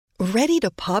Ready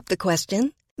to pop the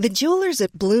question? The jewelers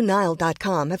at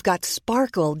BlueNile.com have got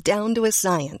sparkle down to a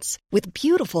science with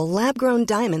beautiful lab-grown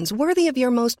diamonds worthy of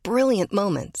your most brilliant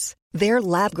moments. Their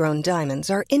lab-grown diamonds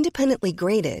are independently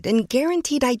graded and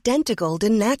guaranteed identical to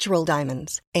natural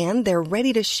diamonds, and they're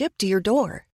ready to ship to your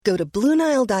door. Go to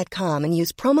BlueNile.com and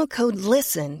use promo code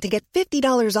LISTEN to get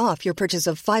 $50 off your purchase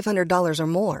of $500 or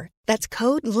more. That's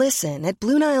code LISTEN at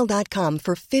BlueNile.com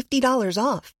for $50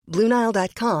 off.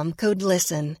 BlueNile.com, code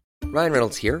LISTEN. Ryan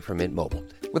Reynolds here from Mint Mobile.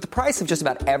 With the price of just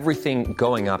about everything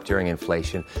going up during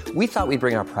inflation, we thought we'd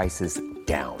bring our prices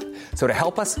down. So to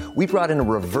help us, we brought in a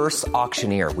reverse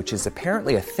auctioneer, which is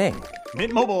apparently a thing.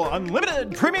 Mint Mobile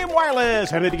Unlimited Premium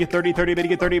Wireless. How to get 30, 30, how to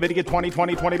get 30, how to get 20,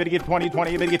 20, 20, how to get 20,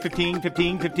 20, how to get 15,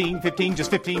 15, 15, 15, just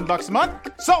 $15 a month?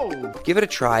 Sold! Give it a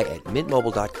try at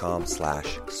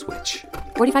mintmobile.com/switch.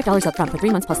 $45 up front for 3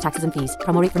 months plus taxes and fees.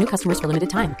 Promo rate for new customers for limited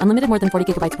time. Unlimited more than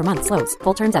 40 gigabytes per month. Slows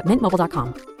full terms at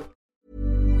mintmobile.com.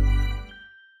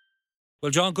 Well,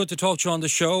 John, good to talk to you on the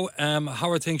show. How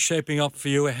are things shaping up for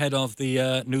you ahead of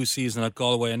the new season at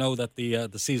Galway? I know that the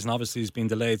season obviously has been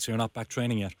delayed, so you're not back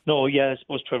training yet. No, yeah, I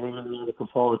suppose, Trevor, I'm really looking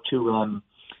forward to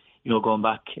going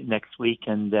back next week,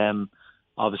 and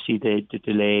obviously the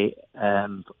delay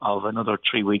of another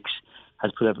 3 weeks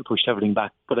has pushed everything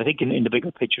back. But I think in the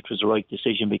bigger picture, it was the right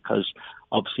decision, because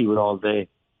obviously with all the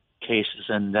cases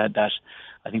and that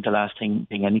I think the last thing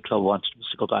any club wants was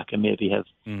to go back and maybe have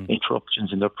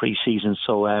interruptions in their pre-season.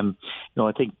 So, I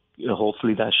think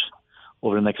hopefully that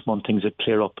over the next month things will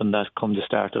clear up, and that come the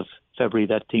start of February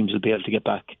that teams will be able to get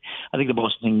back. I think the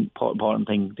most important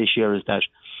thing this year is that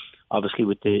obviously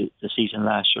with the season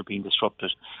last year being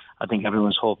disrupted, I think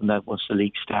everyone's hoping that once the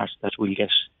league starts that we'll get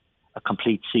a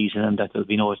complete season and that there'll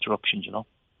be no interruptions,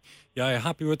 Yeah, are you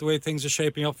happy with the way things are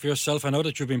shaping up for yourself? I know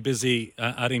that you've been busy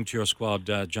adding to your squad,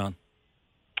 John.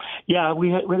 Yeah, we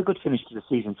had a good finish to the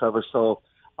season, Trevor. So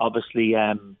obviously,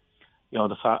 the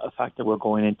fact that we're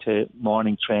going into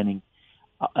morning training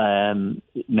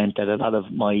meant that a lot of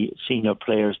my senior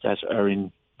players that are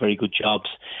in very good jobs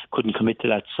couldn't commit to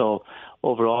that. So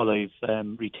overall, I've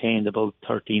retained about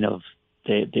 13 of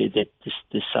the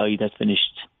side that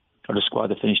finished, or the squad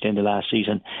that finished in the last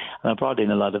season, and I brought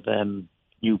in a lot of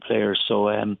new players. So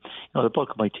the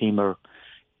bulk of my team are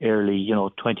early,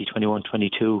 20, 21,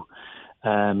 22.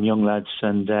 Young lads,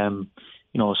 and so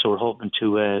we're hoping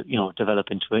to develop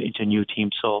into a new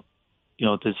team. So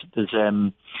there's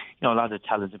a lot of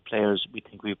talented players we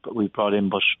think we brought in,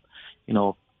 but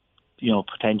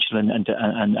potential and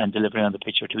delivering on the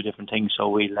pitch are two different things. So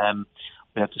we'll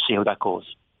have to see how that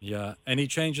goes. Yeah. Any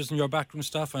changes in your backroom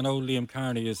staff? I know Liam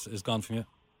Carney is gone from you.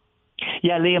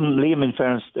 Yeah, Liam in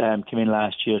fairness came in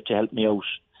last year to help me out.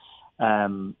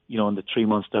 In the 3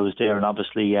 months that I was there, and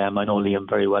obviously I know Liam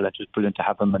very well. It was brilliant to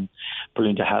have him, and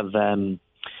brilliant to have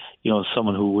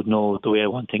someone who would know the way I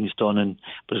want things done.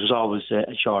 But it was always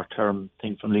a short-term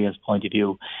thing from Liam's point of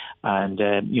view, and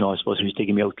I suppose he was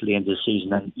taking me out to the end of the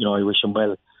season, and I wish him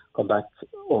well. Come back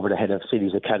over the head of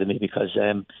City's Academy, because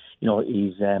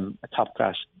he's a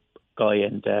top-class guy,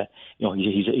 and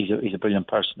he's a brilliant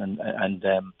person, and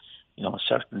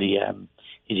certainly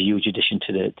he's a huge addition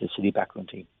to the City backroom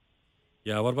team.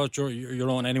 Yeah, what about your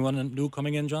own? Anyone new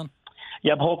coming in, John?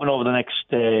 Yeah, I'm hoping over the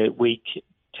next week,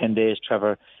 10 days,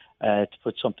 Trevor, to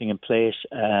put something in place.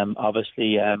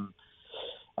 Obviously,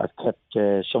 I've kept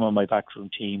some of my backroom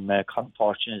team. Colin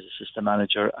Fortune is assistant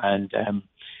manager, and I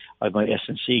have my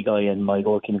S&C guy and my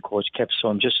goalkeeping coach kept. So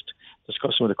I'm just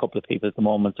discussing with a couple of people at the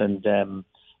moment, and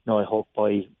I hope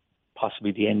by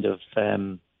possibly the end of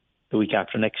the week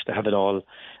after next to have it all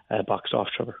boxed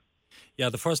off, Trevor. Yeah,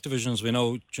 the first division, as we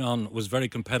know, John, was very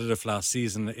competitive last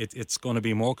season. It's going to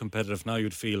be more competitive now,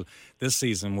 you'd feel, this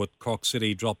season, with Cork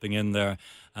City dropping in there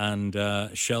and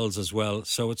Shells as well.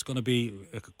 So it's going to be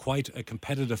quite a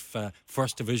competitive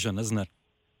first division, isn't it?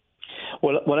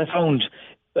 Well, what I found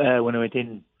when I went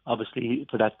in, obviously,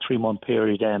 for that 3-month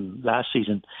period last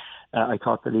season, I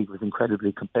thought the league was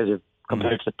incredibly competitive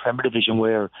compared to the Premier Division,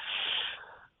 where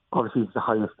obviously it's the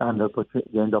highest standard, but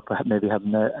you end up maybe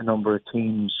having a number of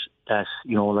teams that,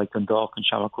 like Dundalk and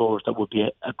Shamrock Rovers, that would be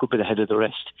a good bit ahead of the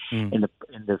rest. In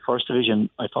the first division,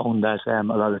 I found that a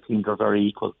lot of teams are very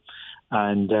equal.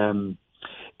 And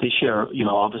this year,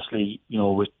 obviously,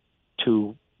 with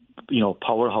two,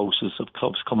 powerhouses of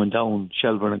clubs coming down,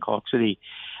 Shelbourne and Cork City,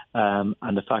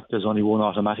 and the fact there's only one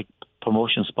automatic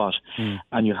promotion spot,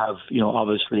 and you have,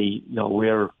 obviously,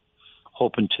 we're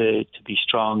hoping to be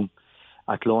strong.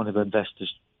 Athlone have invested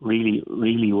really,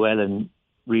 really well and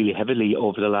really heavily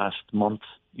over the last month.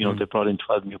 They brought in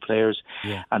 12 new players.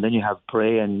 Yeah. And then you have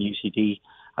Bray and UCD.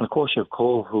 And of course you have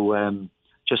Cove, who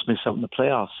just missed out in the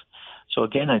playoffs. So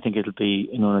again, I think it'll be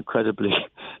an incredibly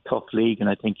tough league, and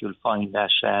I think you'll find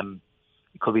that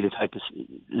it could be the type of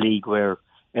league where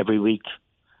every week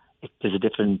there's a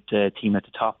different team at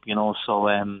the top. So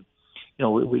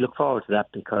we look forward to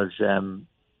that because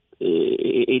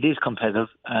it is competitive,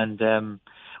 and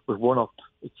with one up,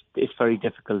 it's very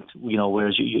difficult.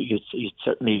 Whereas you'd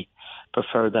certainly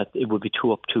prefer that it would be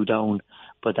 2 up, 2 down,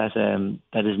 but that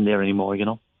isn't there anymore.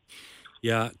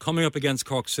 Yeah, coming up against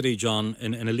Cork City, John,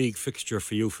 in a league fixture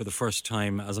for you for the first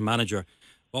time as a manager,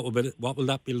 what will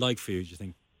that be like for you, do you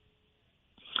think?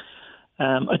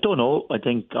 I don't know. I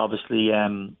think obviously,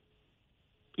 it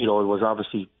was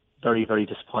obviously very, very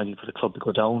disappointing for the club to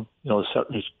go down.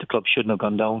 Certainly the club shouldn't have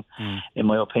gone down, in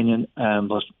my opinion.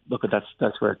 But look,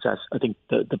 that's where it's at. I think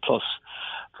the plus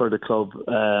for the club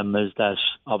is that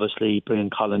obviously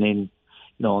bringing Colin in,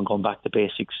 and going back to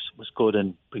basics was good,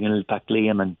 and bringing back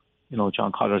Liam and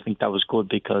John Collar, I think that was good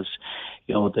because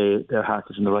their heart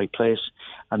is in the right place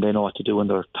and they know what to do, and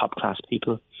they're top class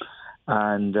people.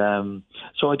 And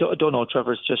so I don't know,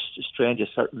 Trevor. It's just strange.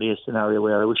 It's certainly a scenario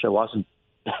where I wish I wasn't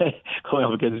going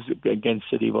up against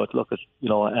City. But look,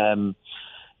 I'm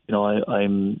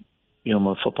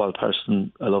a football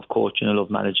person. I love coaching. I love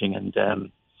managing, and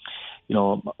I'm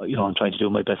trying to do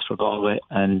my best for Galway,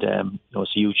 and it's a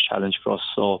huge challenge for us.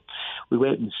 So we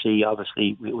wait and see.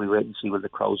 Obviously, we wait and see will the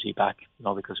crowds be back,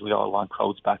 because we all want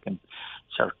crowds back, and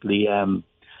certainly,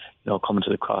 coming to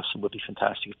the Cross, it would be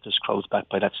fantastic if there's crowds back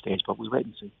by that stage. But we wait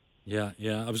and see. Yeah.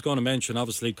 I was going to mention,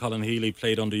 obviously, Colin Healy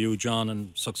played under you, John,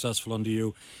 and successful under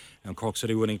you, and Cork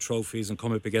City winning trophies, and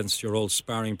come up against your old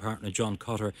sparring partner, John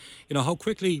Cotter. How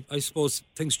quickly, I suppose,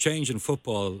 things change in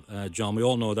football, John. We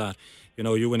all know that.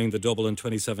 You winning the double in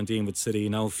 2017 with City,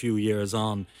 now a few years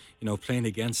on, playing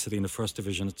against City in the First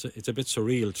Division. It's a bit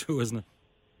surreal too, isn't it?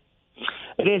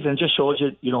 It is, and it just shows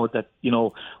you, that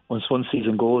once one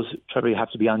season goes, Trevor, you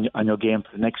have to be on your game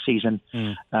for the next season.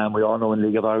 We all know in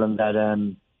League of Ireland that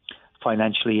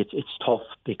financially it's tough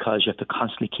because you have to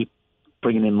constantly keep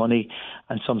bringing in money,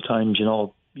 and sometimes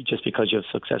just because you have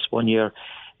success one year,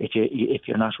 if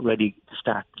you're not ready to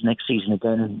start the next season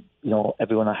again,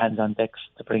 everyone are hands on decks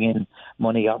to bring in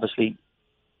money. Obviously,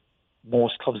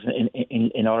 most clubs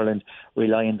in Ireland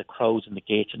rely on the crowds and the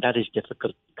gates, and that is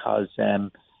difficult because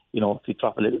if you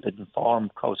drop a little bit in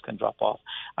form, crowds can drop off.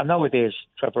 And nowadays,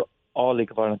 Trevor, all League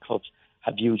of Ireland clubs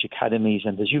have huge academies,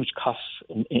 and there's huge costs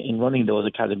in running those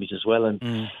academies as well.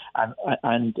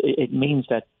 And it means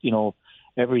that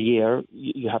every year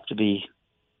you have to be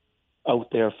out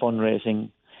there fundraising,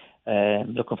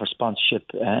 looking for sponsorship,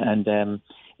 and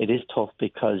it is tough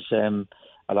because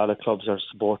a lot of clubs are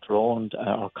supporter owned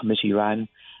or committee ran,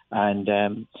 and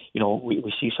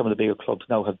we see some of the bigger clubs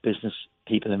now have business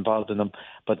people involved in them,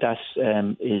 but that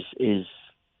is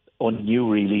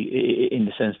unnew really, in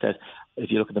the sense that if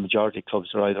you look at the majority of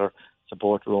clubs, are either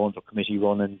supporter owned or committee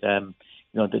run, and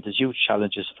there's huge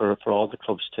challenges for all the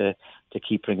clubs to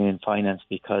keep bringing in finance,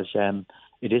 because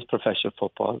it is professional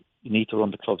football. You need to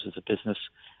run the clubs as a business,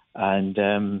 and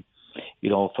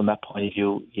from that point of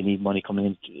view, you need money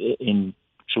coming in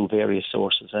through various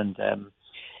sources. And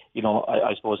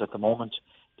I suppose at the moment,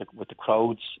 with the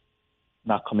crowds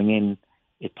not coming in,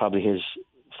 it probably has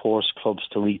forced clubs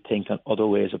to rethink on other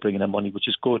ways of bringing in money, which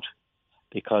is good,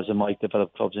 because it might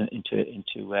develop clubs into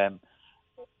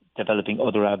developing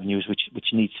other avenues,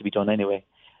 which needs to be done anyway.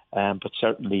 But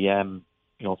certainly,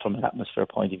 from an atmosphere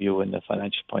point of view and a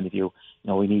financial point of view,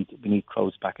 we need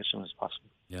crowds back as soon as possible.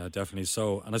 Yeah, definitely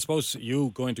so. And I suppose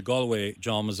you going to Galway,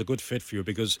 John, was a good fit for you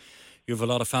because you have a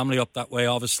lot of family up that way,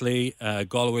 obviously.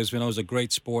 Galway, as we know, is a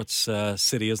great sports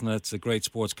city, isn't it? It's a great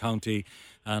sports county,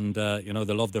 and they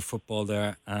love their football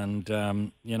there. And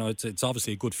it's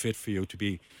obviously a good fit for you to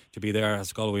be there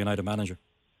as Galway United manager.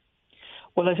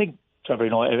 Well, I think, Trevor,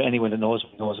 anyone that knows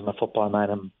me knows I'm a football man.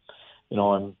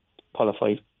 I'm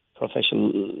qualified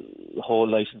professional whole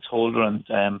license holder, and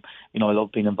I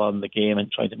love being involved in the game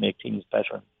and trying to make things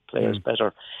better and players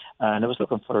better. And I was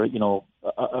looking for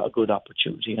a good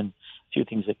opportunity, and a few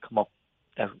things that come up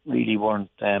that really weren't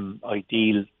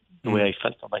ideal the way I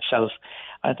felt for myself.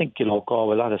 I think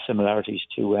Galway, a lot of similarities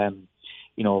to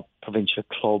provincial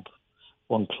club,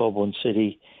 one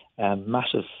city,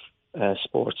 massive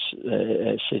sports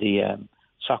city.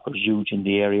 Soccer's huge in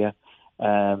the area.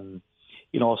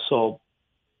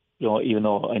 Even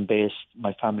though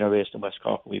my family are based in West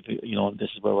Cork, this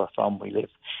is where we're from, we live.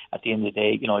 At the end of the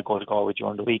day, I go to Galway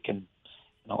during the week, and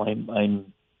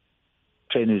I'm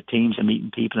training the teams and meeting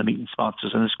people and meeting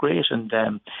sponsors, and it's great. And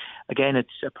again,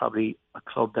 it's probably a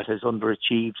club that has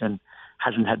underachieved and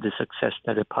hasn't had the success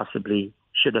that it possibly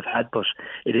should have had, but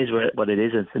it is what it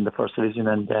is. It's in the First Division,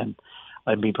 and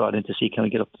I'm being brought in to see can we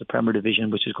get up to the Premier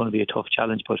Division, which is going to be a tough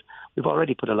challenge. But we've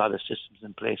already put a lot of systems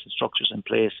in place and structures in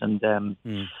place, and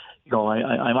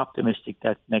I'm optimistic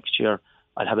that next year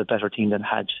I'll have a better team than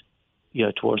I had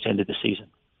towards the end of the season.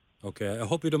 Okay, I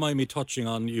hope you don't mind me touching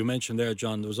on, you mentioned there,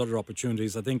 John, there was other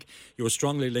opportunities. I think you were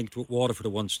strongly linked with Waterford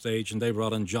at one stage, and they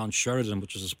brought in John Sheridan,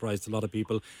 which was a surprise to a lot of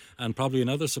people, and probably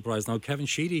another surprise now. Kevin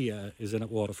Sheedy is in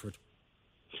at Waterford.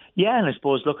 Yeah, and I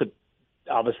suppose, look at,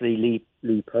 obviously,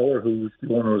 Lee Power, who's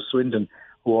the owner of Swindon,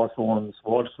 who also owns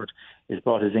Waterford, has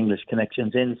brought his English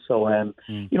connections in. So, I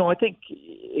think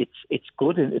it's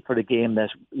good for the game that,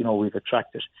 we've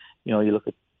attracted. You look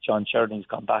at John Sheridan, he's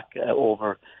gone back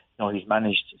over. He's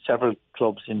managed several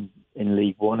clubs in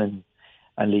League One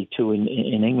and League Two in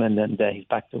England, and he's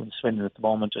back doing Swindon at the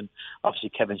moment. And obviously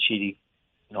Kevin Sheedy,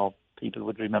 people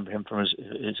would remember him from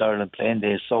his Ireland playing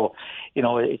days. So,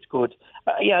 it's good.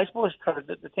 I suppose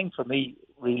the thing for me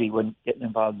really when getting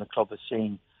involved in the club is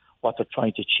seeing what they're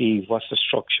trying to achieve, what's the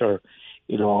structure.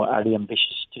 Are they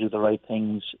ambitious to do the right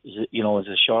things? Is it, is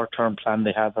it a short-term plan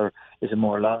they have, or is it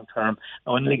more long-term?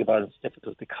 Now, when I think about it, it's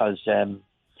difficult because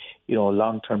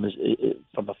long-term is,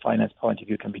 from a finance point of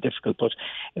view, can be difficult. But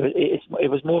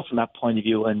it was more from that point of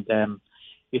view. And,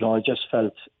 I just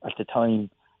felt at the time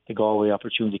the Galway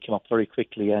opportunity came up very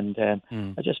quickly. And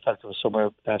I just felt it was somewhere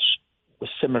that was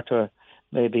similar to,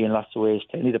 maybe in lots of ways,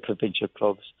 to any of the provincial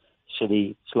clubs,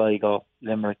 City, Sligo,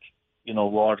 Limerick,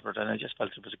 Waterford. And I just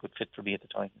felt it was a good fit for me at the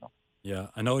time, Yeah,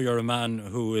 I know you're a man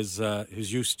who's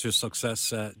used to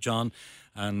success, John,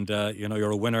 and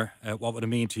you're a winner. What would it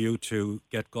mean to you to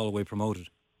get Galway promoted?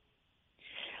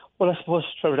 Well, I suppose,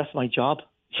 Trevor, that's my job.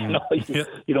 It's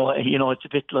a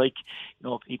bit like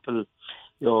people.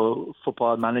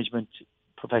 Football management,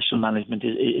 professional management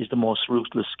is the most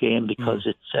ruthless game because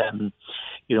it's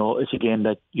it's a game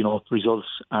that if results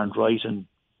aren't right and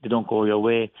they don't go your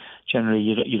way, generally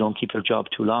you don't keep your job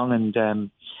too long,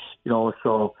 and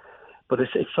so. But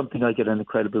it's something I get an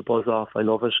incredible buzz off. I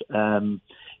love it.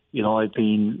 I've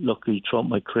been lucky throughout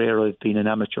my career. I've been in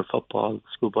amateur football,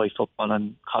 schoolboy football,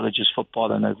 and colleges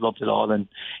football, and I've loved it all. And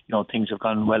things have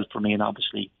gone well for me. And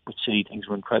obviously, with City, things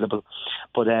were incredible.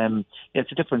 But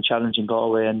it's a different challenge in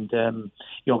Galway. And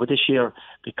but this year,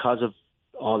 because of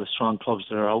all the strong clubs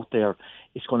that are out there,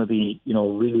 it's going to be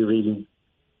really, really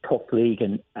tough league.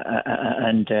 And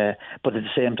but at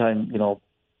the same time,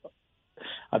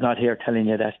 I'm not here telling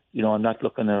you that, I'm not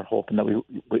looking or hoping that we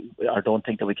or don't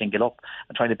think that we can get up.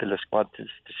 I'm trying to build a squad to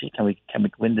see can we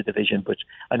win the division, but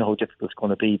I know how difficult it's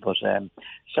going to be. But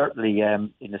certainly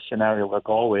in a scenario where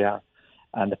Galway are,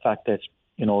 and the fact that,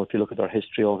 if you look at their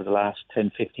history over the last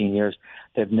 10, 15 years,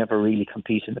 they've never really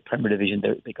competed in the Premier Division.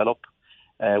 They got up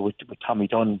with Tommy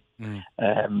Dunn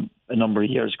a number of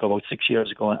years ago, about 6 years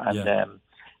ago,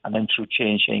 and then through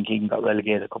change, Shane Keegan got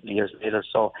relegated a couple of years later.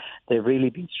 So they've really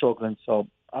been struggling. So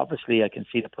obviously I can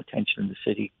see the potential in the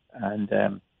city.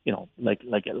 And, like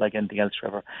anything else,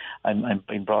 Trevor, I'm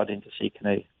being brought in to see can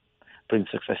I bring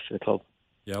success to the club.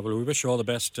 Yeah, well, we wish you all the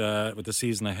best with the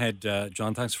season ahead.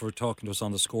 John, thanks for talking to us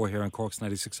on The Score here on Cork's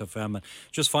 96 FM. And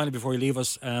just finally, before you leave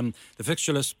us, the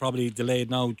fixture list probably delayed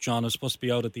now. John, is supposed to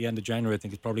be out at the end of January. I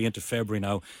think it's probably into February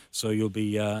now. So you'll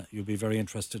be very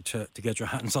interested to get your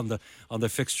hands on the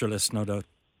fixture list, no doubt.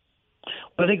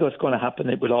 Well, I think what's going to happen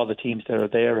with all the teams that are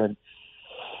there, and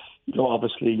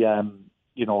obviously,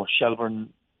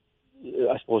 Shelbourne,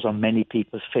 I suppose, are many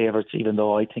people's favourites, even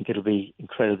though I think it'll be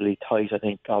incredibly tight. I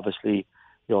think obviously,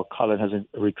 Colin has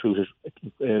recruited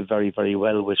very, very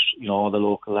well with, all the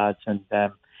local lads, and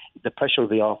the pressure will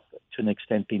be off to an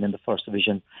extent being in the First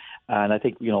Division. And I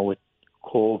think, with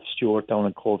Cove, Stewart down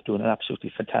in Cove doing an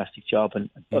absolutely fantastic job, and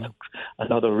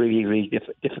another really, really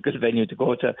difficult venue to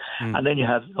go to. And then you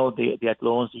have, the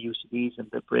Athlone, the UCDs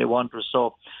and the Bray Wanderers.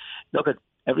 So look at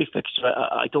every fixture.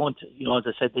 I don't, as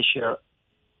I said this year,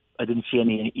 I didn't see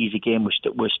any easy game, which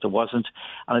there wasn't,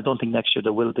 and I don't think next year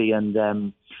there will be.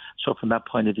 And so from that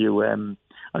point of view, I'm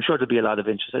sure there'll be a lot of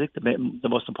interest. I think the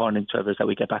most important thing, Trevor, is that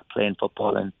we get back playing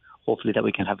football, and hopefully that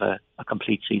we can have a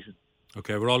complete season.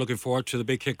 Okay, we're all looking forward to the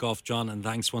big kick-off, John, and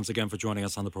thanks once again for joining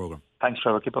us on the programme. Thanks,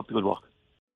 Trevor. Keep up the good work.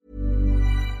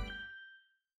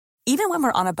 Even when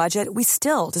we're on a budget, we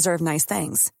still deserve nice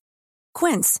things.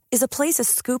 Quince is a place to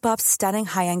scoop up stunning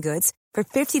high-end goods for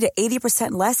 50 to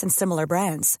 80% less than similar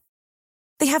brands.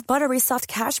 They have buttery soft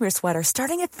cashmere sweaters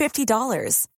starting at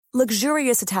 $50,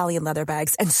 luxurious Italian leather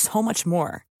bags, and so much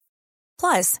more.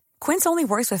 Plus, Quince only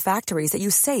works with factories that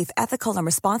use safe, ethical, and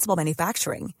responsible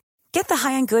manufacturing. Get the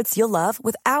high-end goods you'll love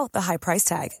without the high price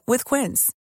tag with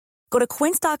Quince. Go to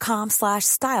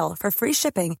quince.com/style for free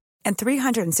shipping and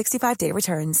 365-day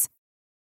returns.